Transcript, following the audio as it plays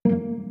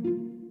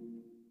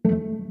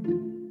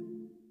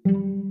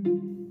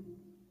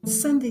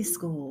Sunday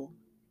school,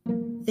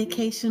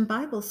 vacation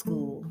Bible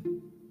school,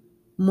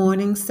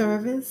 morning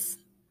service,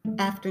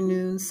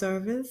 afternoon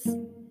service,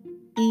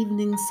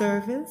 evening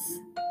service,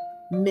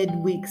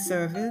 midweek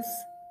service,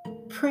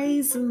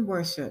 praise and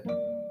worship,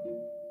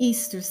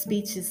 Easter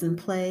speeches and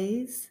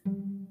plays,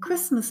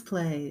 Christmas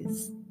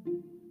plays,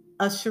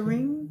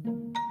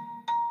 ushering,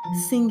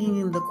 singing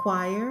in the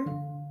choir,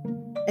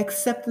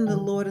 accepting the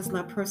Lord as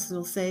my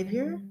personal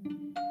Savior,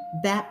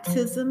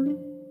 baptism,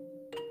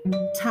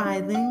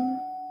 tithing,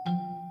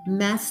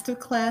 master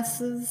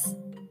classes,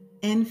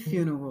 and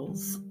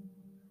funerals.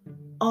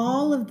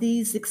 All of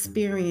these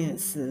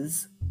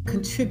experiences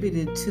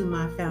contributed to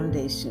my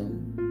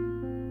foundation.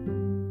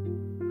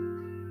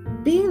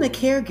 Being a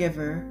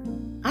caregiver,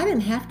 I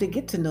didn't have to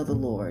get to know the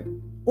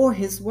Lord or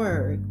His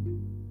Word.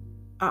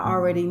 I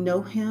already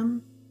know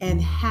Him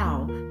and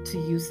how to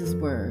use His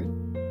Word.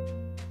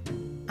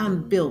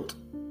 I'm built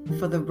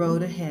for the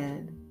road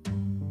ahead.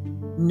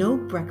 No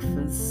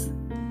breakfast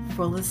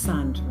for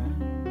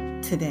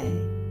Lysandra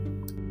today.